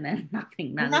matters and then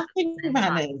nothing matters. Nothing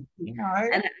matters, you know.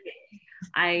 And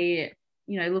I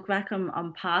you know, look back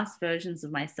on past versions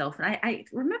of myself, and I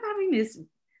remember having this,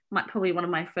 probably one of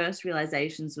my first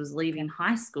realizations was leaving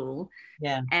high school,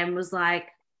 and was like,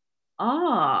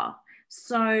 oh,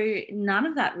 so none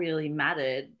of that really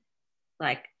mattered,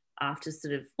 like, after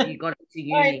sort of you got into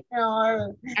uni. I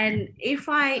know. And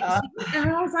and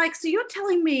I was like, so you're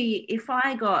telling me if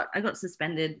I got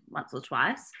suspended once or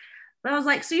twice, but I was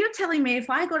like, so you're telling me if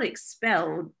I got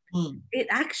expelled, it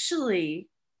actually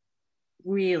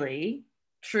really,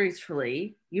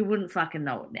 truthfully, you wouldn't fucking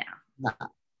know it now. No.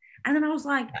 And then I was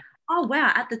like, oh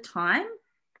wow, at the time,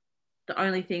 the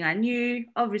only thing I knew,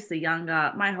 obviously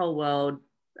younger, my whole world.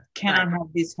 Can I have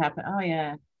this happen? Oh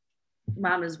yeah.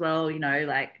 Mum as well, you know,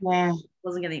 like,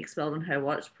 wasn't getting expelled on her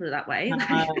watch, put it that way.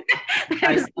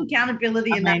 There was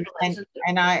accountability in that relationship.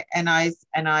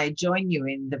 And I join you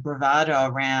in the bravado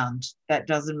around that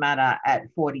doesn't matter at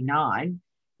 49,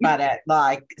 but at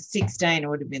like 16 it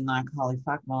would have been like, holy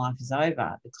fuck, my life is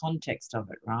over. The context of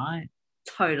it, right?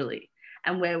 Totally.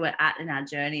 And where we're at in our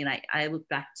journey. And I look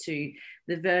back to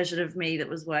the version of me that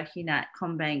was working at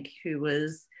CommBank, who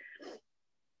was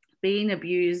being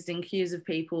abused and accused of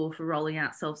people for rolling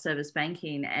out self-service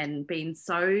banking, and being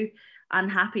so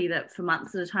unhappy that for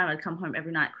months at a time I'd come home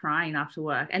every night crying after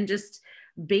work, and just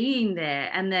being there.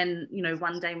 And then, you know,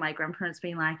 one day my grandparents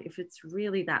being like, if it's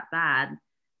really that bad,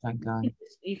 thank God,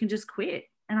 you can just quit.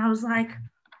 And I was like,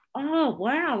 oh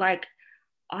wow, like,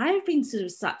 I've been sort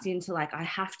of sucked into, like, I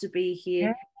have to be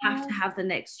here, have to have the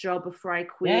next job before I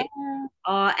quit.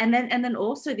 And then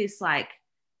also this, like,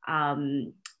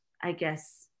 I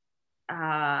guess,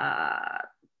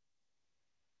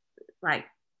 like,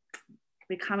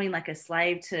 becoming like a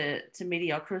slave to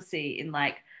mediocrity, in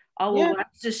like, oh well,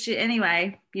 that's just shit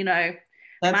anyway, you know.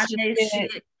 That's Monday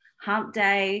shit, hump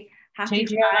day, happy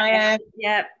Friday.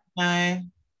 Yep. No,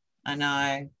 I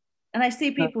know. And I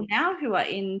see people now who are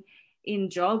in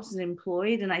jobs and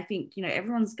employed, and I think, you know,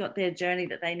 everyone's got their journey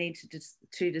that they need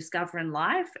to discover in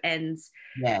life, and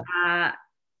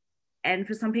and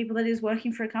for some people that is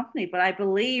working for a company, but I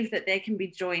believe that there can be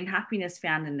joy and happiness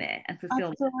found in there, and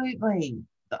fulfillment. Absolutely.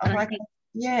 Like,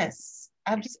 yes,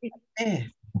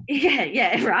 absolutely.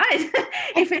 Yeah, right.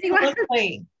 If anyone, like,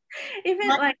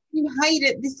 you hate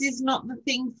it, this is not the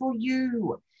thing for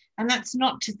you. And that's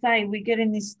not to say we get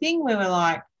in this thing where we're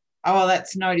like, oh, well,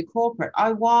 that's no to corporate.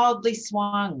 I wildly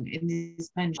swung in this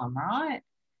pendulum, right?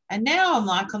 And now I'm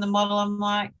like, on the model, I'm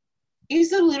like,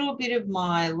 is a little bit of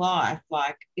my life,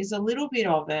 like, is a little bit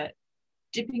of it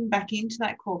dipping back into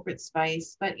that corporate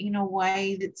space, but in a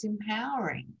way that's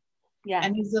empowering. Yeah.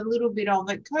 And there's a little bit of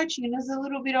it coaching, and there's a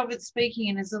little bit of it speaking,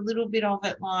 and there's a little bit of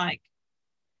it, like,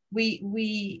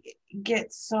 we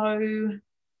get so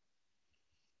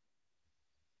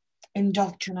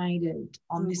indoctrinated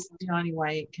on this is the only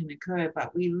way it can occur.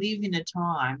 But we live in a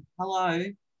time,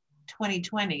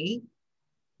 2020,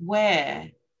 where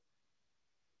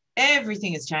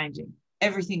everything is changing,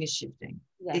 everything is shifting.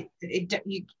 I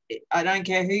don't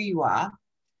care who you are,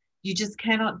 you just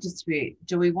cannot dispute.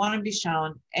 Do we want to be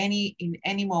shown in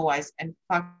any more ways? And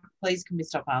fuck, please, can we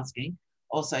stop asking?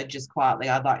 Also, just quietly,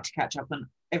 I'd like to catch up on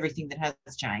everything that has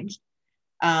changed,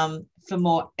 for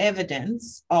more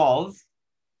evidence of,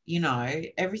 you know,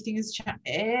 everything is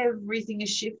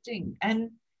shifting.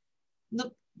 And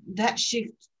look, that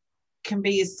shift can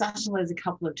be as subtle as a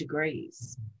couple of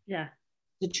degrees. Yeah.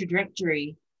 The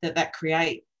trajectory that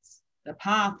creates, the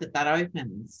path that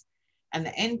opens, and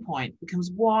the end point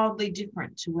becomes wildly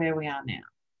different to where we are now.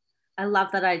 I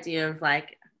love that idea of,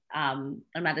 like, I'm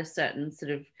at a certain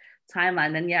sort of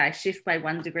timeline, then I shift by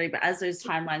 1 degree. But as those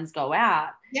timelines go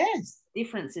out, yes,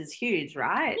 difference is huge,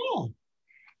 right? yeah,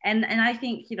 And I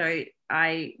think,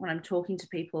 when I'm talking to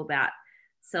people about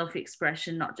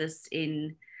self-expression, not just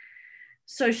in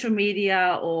social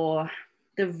media or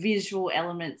the visual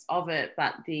elements of it,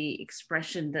 but the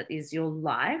expression that is your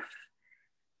life,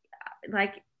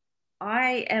 like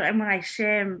and when I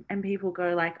share and people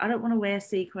go like, I don't want to wear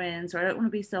sequins, or I don't want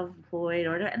to be self-employed,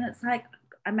 and it's like,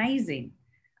 amazing.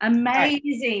 Right.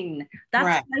 That's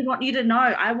right. What I want you to know.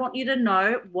 I want you to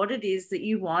know what it is that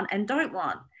you want and don't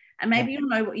want. And maybe you'll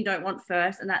know what you don't want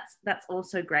first, and that's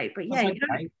also great. But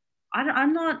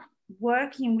I'm not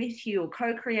working with you or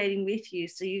co-creating with you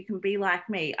so you can be like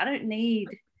me. I don't need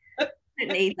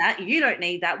that. You don't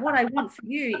need that. What I want for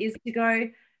you is to go,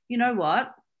 you know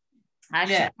what?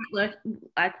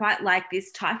 I quite like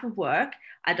this type of work.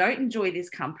 I don't enjoy this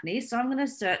company. So I'm going to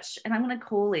search and I'm going to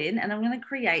call in and I'm going to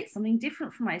create something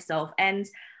different for myself. And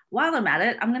while I'm at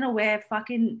it, I'm going to wear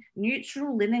fucking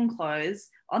neutral linen clothes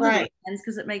on the weekends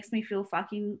because it makes me feel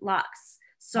fucking luxe.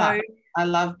 So I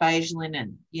love beige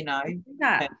linen,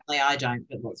 Personally, I don't,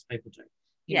 but lots of people do.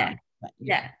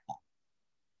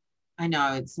 I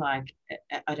know, it's like,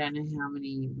 I don't know how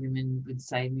many women would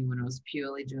say to me when I was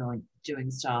purely doing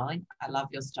styling, I love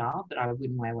your style, but I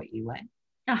wouldn't wear what you wear.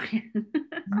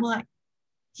 I'm like,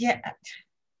 yeah,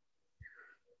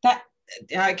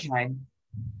 okay.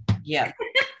 Yeah.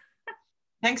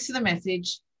 Thanks for the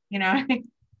message,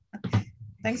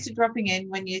 Thanks for dropping in.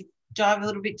 When you dive a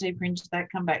little bit deeper into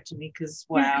that, come back to me, because,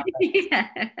 wow.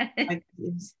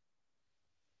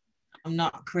 I'm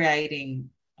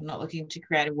not looking to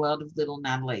create a world of little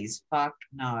Natalies. Fuck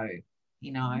no,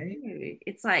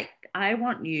 It's like, I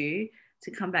want you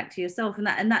to come back to yourself,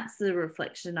 and that's the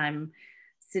reflection I'm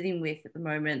sitting with at the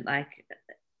moment. Like,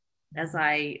 as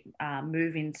I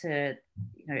move into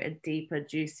a deeper,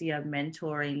 juicier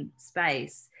mentoring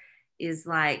space, is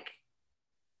like,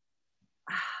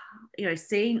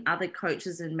 seeing other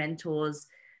coaches and mentors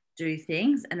do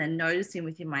things, and then noticing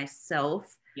within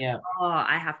myself,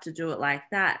 I have to do it like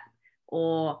that,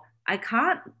 or I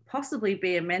can't possibly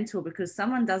be a mentor because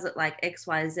someone does it like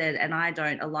XYZ and I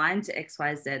don't align to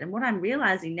XYZ. And what I'm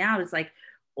realizing now is like,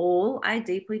 all I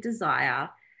deeply desire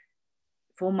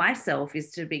for myself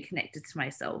is to be connected to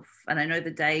myself. And I know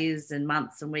the days and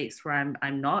months and weeks where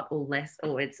I'm not, or less,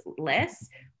 or it's less,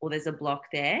 or there's a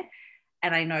block there.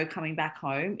 And I know coming back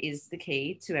home is the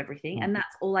key to everything. And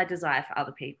that's all I desire for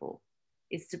other people,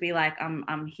 is to be like,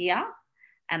 I'm here,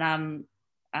 and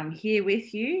I'm here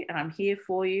with you, and I'm here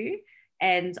for you,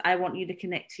 and I want you to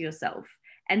connect to yourself.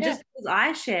 And just because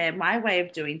I share my way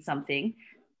of doing something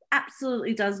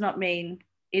absolutely does not mean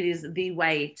it is the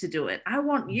way to do it. I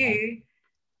want you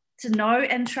to know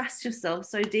and trust yourself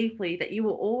so deeply that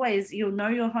you'll know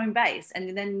your home base.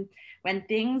 And then when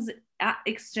things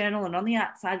external and on the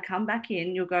outside come back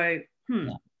in, you'll go,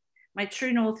 my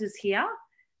true north is here,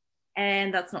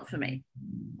 and that's not for me.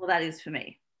 Well, that is for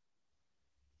me.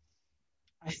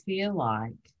 I feel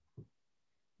like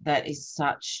that is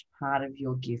such part of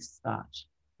your gift,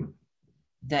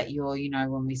 that you're,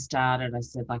 when we started, I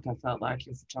said, like, I felt like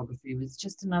your photography was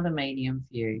just another medium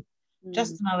for you,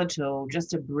 just another tool,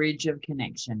 just a bridge of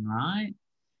connection, right?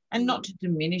 And not to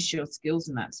diminish your skills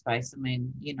in that space. I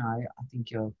mean, I think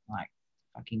you're like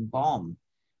fucking bomb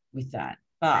with that.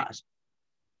 But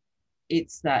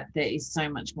it's that there is so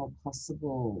much more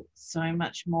possible. So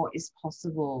much more is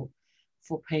possible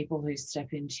for people who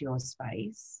step into your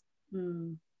space,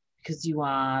 because you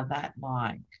are that,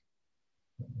 like,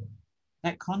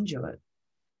 that conduit.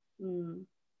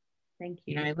 Thank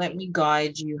you. Let me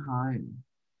guide you home.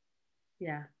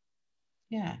 Yeah.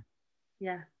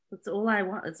 That's all I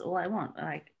want. That's all I want.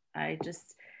 Like, I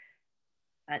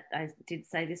did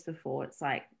say this before. It's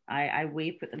like, I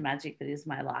weep at the magic that is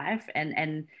my life,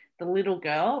 and the little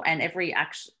girl, and every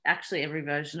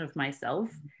version of myself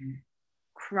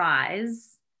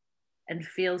cries and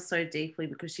feels so deeply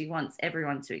because she wants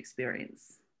everyone to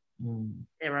experience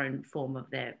their own form of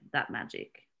that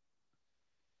magic.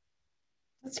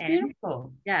 That's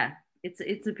beautiful. Yeah,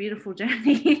 it's a beautiful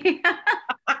journey.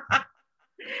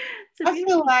 I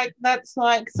feel like that's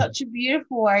like such a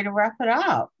beautiful way to wrap it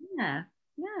up. Yeah.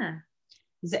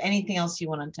 Is there anything else you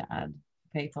wanted to add,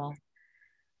 people?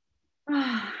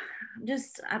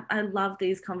 I love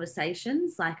these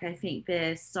conversations. Like, I think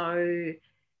they're so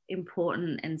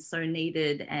important and so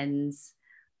needed, and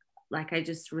like, I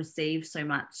just receive so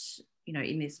much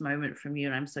in this moment from you,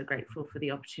 and I'm so grateful for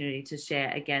the opportunity to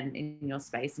share again in your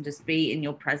space and just be in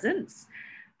your presence.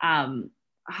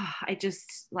 I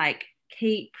just like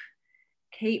keep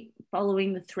keep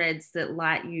following the threads that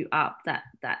light you up, that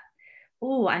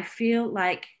oh, I feel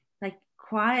like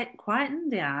quieten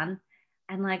down.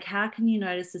 And like, how can you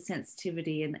notice the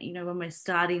sensitivity? And you know, when we're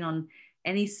starting on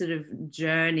any sort of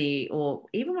journey, or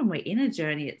even when we're in a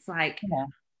journey, it's like,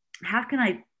 how can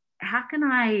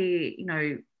I, you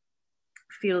know,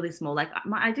 feel this more? Like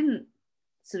I didn't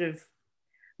sort of,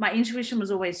 my intuition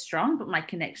was always strong, but my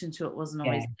connection to it wasn't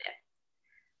always there.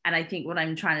 And I think what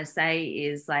I'm trying to say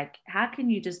is like, how can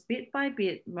you just bit by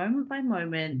bit, moment by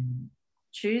moment,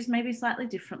 choose maybe slightly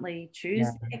differently, choose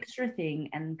the extra thing,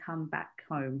 and come back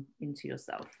home into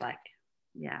yourself. Like,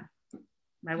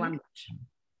 my one wish.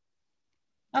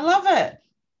 I love it.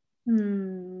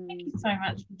 Thank you so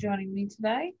much for joining me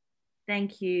today.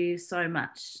 Thank you so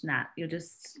much, Nat. You're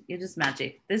just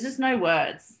magic. There's just no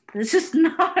words. There's just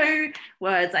no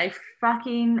words. I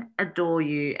fucking adore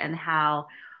you and how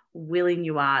willing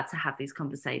you are to have these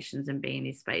conversations and be in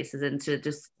these spaces and to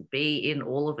just be in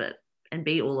all of it and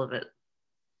be all of it.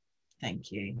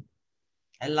 Thank you.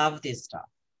 I love this stuff.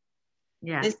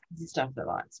 Yeah. This is the stuff that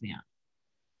lights me up.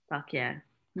 Fuck yeah.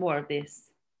 More of this.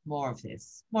 More of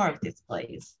this. More of this,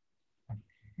 please.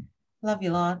 Love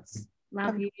you lots.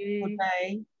 Love you. Good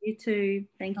day. You too.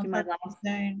 Thank you, my love.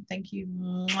 Soon. Thank you.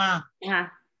 Mwah. Yeah.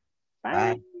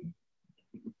 Bye.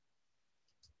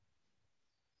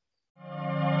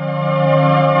 Bye.